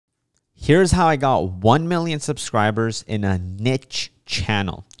Here's how I got 1 million subscribers in a niche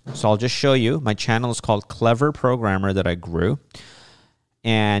channel. So I'll just show you. My channel is called Clever Programmer that I grew.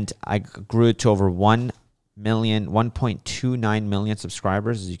 And I grew it to over 1 million, 1.29 million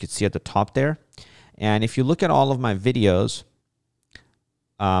subscribers, as you can see at the top there. And if you look at all of my videos,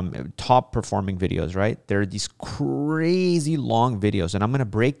 top performing videos, right? There are these crazy long videos, and I'm going to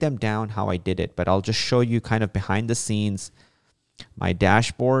break them down how I did it, but I'll just show you kind of behind the scenes, my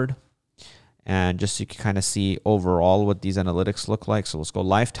dashboard, and just so you can kind of see overall what these analytics look like. So let's go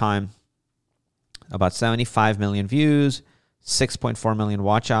lifetime, about 75 million views, 6.4 million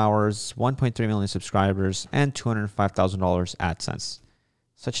watch hours, 1.3 million subscribers, and $205,000 AdSense.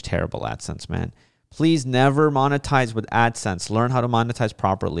 Such terrible AdSense, man. Please never monetize with AdSense. Learn how to monetize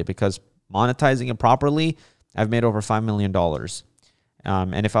properly, because monetizing it properly, I've made over $5 million.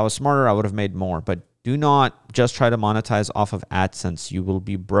 And if I was smarter, I would have made more. But do not just try to monetize off of AdSense. You will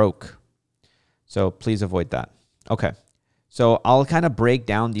be broke. So please avoid that. Okay. So I'll kind of break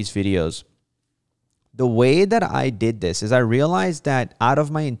down these videos. The way that I did this is I realized that out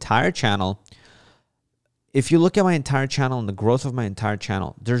of my entire channel, if you look at my entire channel and the growth of my entire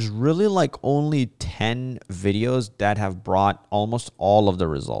channel, there's really like only 10 videos that have brought almost all of the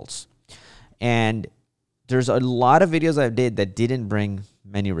results. And there's a lot of videos I did that didn't bring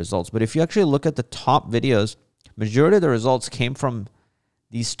many results. But if you actually look at the top videos, majority of the results came from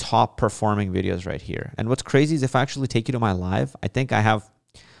these top performing videos right here. And what's crazy is if I actually take you to my live, I think I have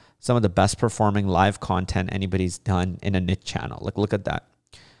some of the best performing live content anybody's done in a niche channel. Like, look at that.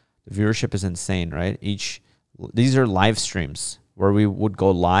 The viewership is insane, right? These are live streams where we would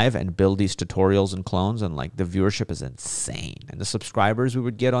go live and build these tutorials and clones, and like the viewership is insane. And the subscribers we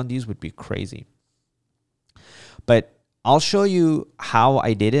would get on these would be crazy. But I'll show you how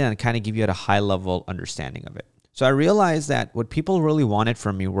I did it and kind of give you a high level understanding of it. So I realized that what people really wanted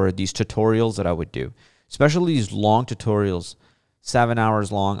from me were these tutorials that I would do, especially these long tutorials, 7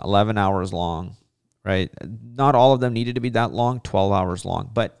 hours long, 11 hours long, right? Not all of them needed to be that long, 12 hours long,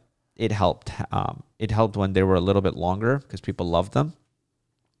 but it helped. It helped when they were a little bit longer because people loved them.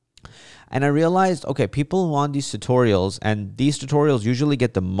 And I realized, okay, people want these tutorials, and these tutorials usually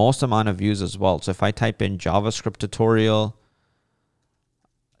get the most amount of views as well. So if I type in JavaScript tutorial,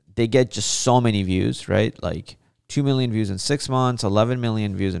 they get just so many views, right? Like 2 million views in 6 months, 11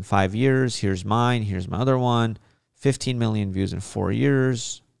 million views in 5 years. Here's mine. Here's my other one. 15 million views in 4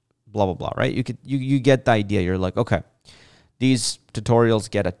 years, blah, blah, blah, right? You get the idea. You're like, okay, these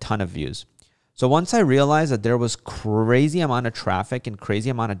tutorials get a ton of views. So once I realized that there was crazy amount of traffic and crazy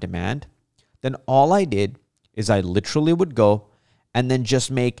amount of demand, then all I did is I literally would go and then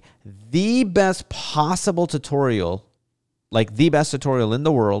just make the best possible tutorial, like the best tutorial in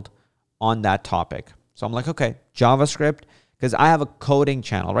the world on that topic. So I'm like, okay, JavaScript, because I have a coding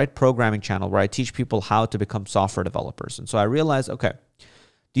channel, right? Programming channel where I teach people how to become software developers. And so I realized, okay,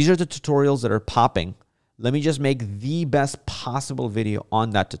 these are the tutorials that are popping. Let me just make the best possible video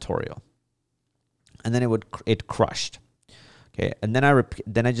on that tutorial. And then it crushed. Okay. And then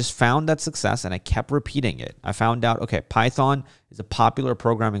I just found that success and I kept repeating it. I found out, okay, Python is a popular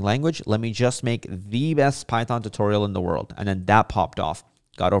programming language. Let me just make the best Python tutorial in the world. And then that popped off,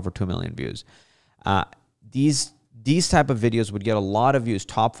 got over 2 million views. These type of videos would get a lot of views,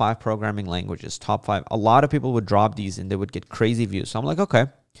 top 5 programming languages, top 5. A lot of people would drop these and they would get crazy views. So I'm like, okay,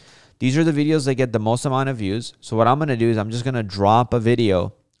 these are the videos that get the most amount of views. So what I'm going to do is I'm just going to drop a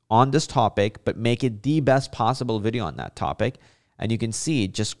video on this topic, but make it the best possible video on that topic. And you can see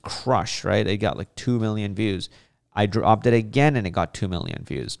it just crushed, right? It got like 2 million views. I dropped it again and it got 2 million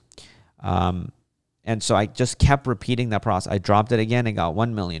views. And so I just kept repeating that process. I dropped it again and got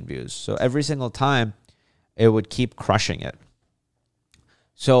 1 million views. So every single time it would keep crushing it.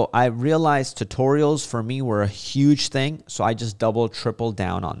 So I realized tutorials for me were a huge thing. So I just doubled, tripled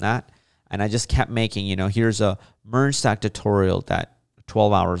down on that. And I just kept making, here's a merge stack tutorial that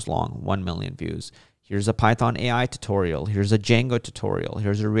 12 hours long, 1 million views. Here's a Python AI tutorial. Here's a Django tutorial.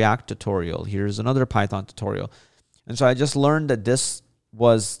 Here's a React tutorial. Here's another Python tutorial. And so I just learned that this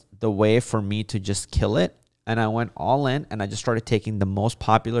was the way for me to just kill it. And I went all in and I just started taking the most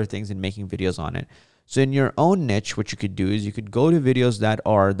popular things and making videos on it. So in your own niche, what you could do is you could go to videos that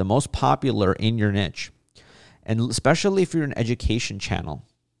are the most popular in your niche. And especially if you're an education channel,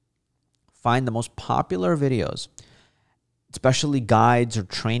 find the most popular videos, especially guides or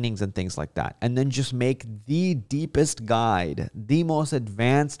trainings and things like that. And then just make the deepest guide, the most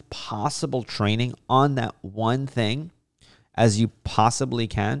advanced possible training on that one thing as you possibly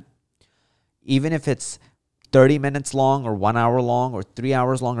can. Even if it's 30 minutes long or 1 hour long or 3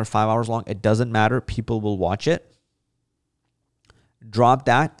 hours long or 5 hours long, it doesn't matter. People will watch it. Drop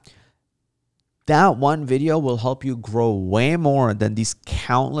that. that one video will help you grow way more than these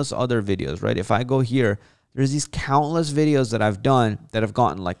countless other videos, right? If I go here, there's these countless videos that I've done that have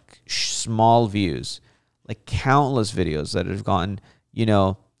gotten like small views, like countless videos that have gotten, you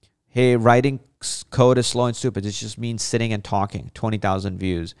know, hey, writing code is slow and stupid. It just means sitting and talking, 20,000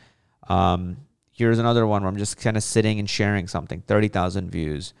 views. Here's another one where I'm just kind of sitting and sharing something, 30,000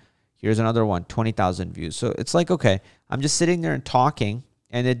 views. Here's another one, 20,000 views. So it's like, okay, I'm just sitting there and talking,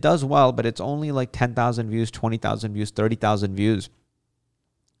 and it does well, but it's only like 10,000 views, 20,000 views, 30,000 views.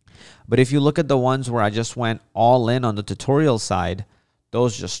 But if you look at the ones where I just went all in on the tutorial side,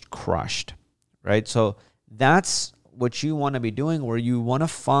 those just crushed, right? So that's what you want to be doing, where you want to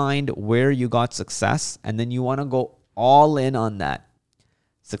find where you got success, and then you want to go all in on that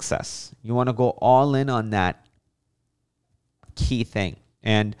success. You want to go all in on that key thing.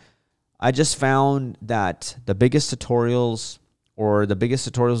 And I just found that the biggest tutorials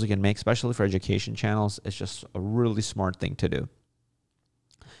you can make, especially for education channels, is just a really smart thing to do.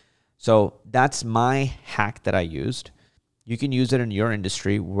 So that's my hack that I used. You can use it in your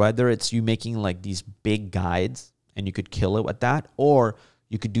industry, whether it's you making like these big guides and you could kill it with that, or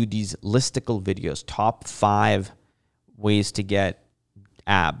you could do these listicle videos, top 5 ways to get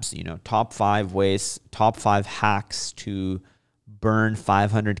abs, you know, top 5 hacks to burn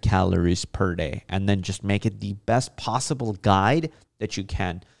 500 calories per day, and then just make it the best possible guide that you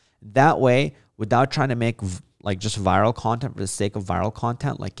can. That way, without trying to make like just viral content for the sake of viral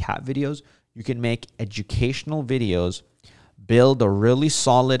content, like cat videos, you can make educational videos, build a really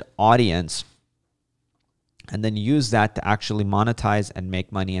solid audience, and then use that to actually monetize and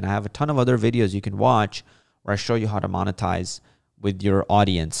make money. And I have a ton of other videos you can watch where I show you how to monetize with your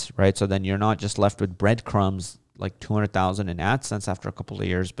audience, right? So then you're not just left with breadcrumbs like 200,000 in AdSense after a couple of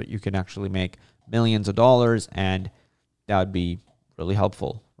years, but you can actually make millions of dollars, and that would be really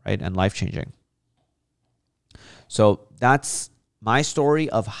helpful, right? And life-changing. So that's my story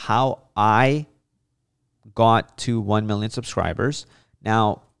of how I got to 1 million subscribers.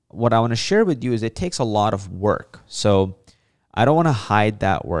 Now, what I want to share with you is it takes a lot of work. So I don't want to hide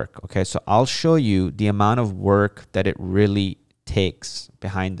that work. Okay, so I'll show you the amount of work that it really takes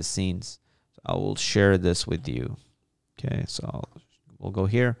behind the scenes. So I will share this with you. Okay, so we'll go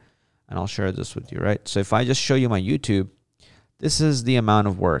here and I'll share this with you, right? So if I just show you my YouTube, this is the amount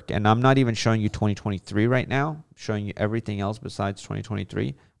of work. And I'm not even showing you 2023 right now. I'm showing you everything else besides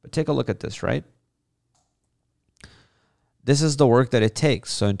 2023. But take a look at this, right? This is the work that it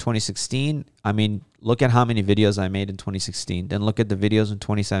takes. So in 2016, I mean, look at how many videos I made in 2016. Then look at the videos in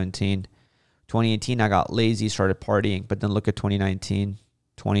 2017. 2018, I got lazy, started partying. But then look at 2019,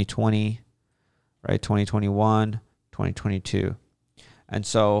 2020, right? 2021, 2022. And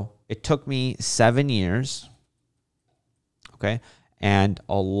so it took me 7 years, okay? And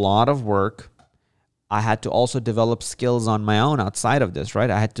a lot of work. I had to also develop skills on my own outside of this,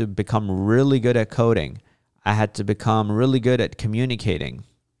 right? I had to become really good at coding. I had to become really good at communicating.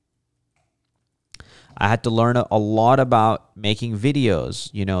 I had to learn a lot about making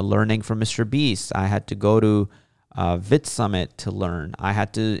videos, you know, learning from Mr. Beast. I had to go to Vid Summit to learn. I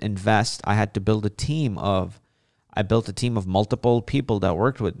had to invest. I had to build a team of, I built a team of multiple people that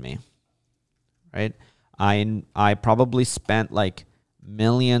worked with me, right? I probably spent like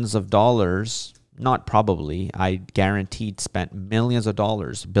millions of dollars. Not probably, I guaranteed spent millions of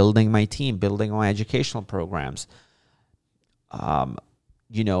dollars building my team, building my educational programs,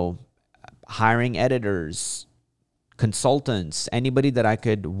 you know, hiring editors, consultants, anybody that I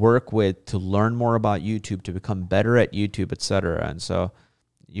could work with to learn more about YouTube, to become better at YouTube, etc. And so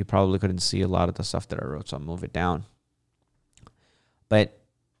you probably couldn't see a lot of the stuff that I wrote, so I'll move it down. But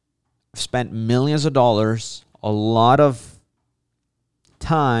I've spent millions of dollars, a lot of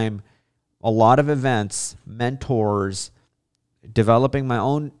time, a lot of events, mentors, developing my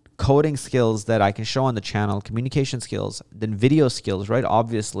own coding skills that I can show on the channel, communication skills, then video skills, right?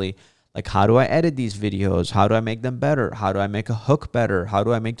 Obviously, like how do I edit these videos? How do I make them better? How do I make a hook better? How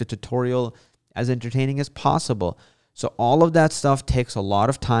do I make the tutorial as entertaining as possible? So all of that stuff takes a lot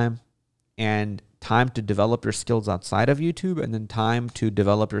of time, and time to develop your skills outside of YouTube, and then time to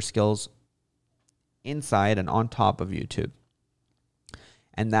develop your skills inside and on top of YouTube.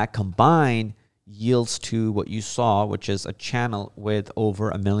 And that combined yields to what you saw, which is a channel with over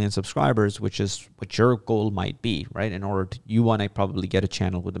 1 million subscribers, which is what your goal might be, right? In order to, you want to probably get a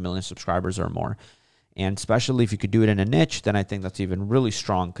channel with 1 million subscribers or more. And especially if you could do it in a niche, then I think that's even really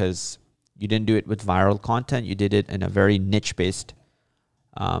strong, because you didn't do it with viral content. You did it in a very niche-based,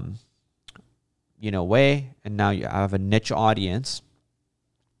 you know, way. And now you have a niche audience.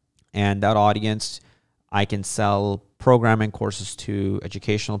 And that audience, I can sell programming courses to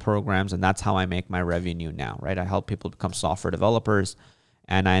educational programs, and that's how I make my revenue now, right? I help people become software developers,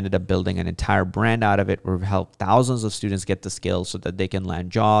 and I ended up building an entire brand out of it. We've helped thousands of students get the skills so that they can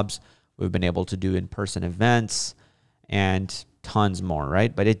land jobs. We've been able to do in-person events and tons more,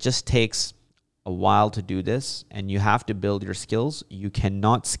 right? But it just takes a while to do this, and you have to build your skills. You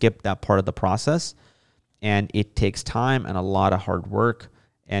cannot skip that part of the process, and it takes time and a lot of hard work.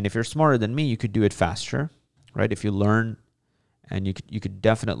 And if you're smarter than me, you could do it faster, right? If you learn, and you could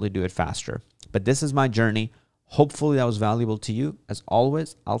definitely do it faster. But this is my journey. Hopefully that was valuable to you. As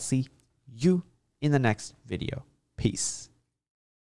always, I'll see you in the next video. Peace.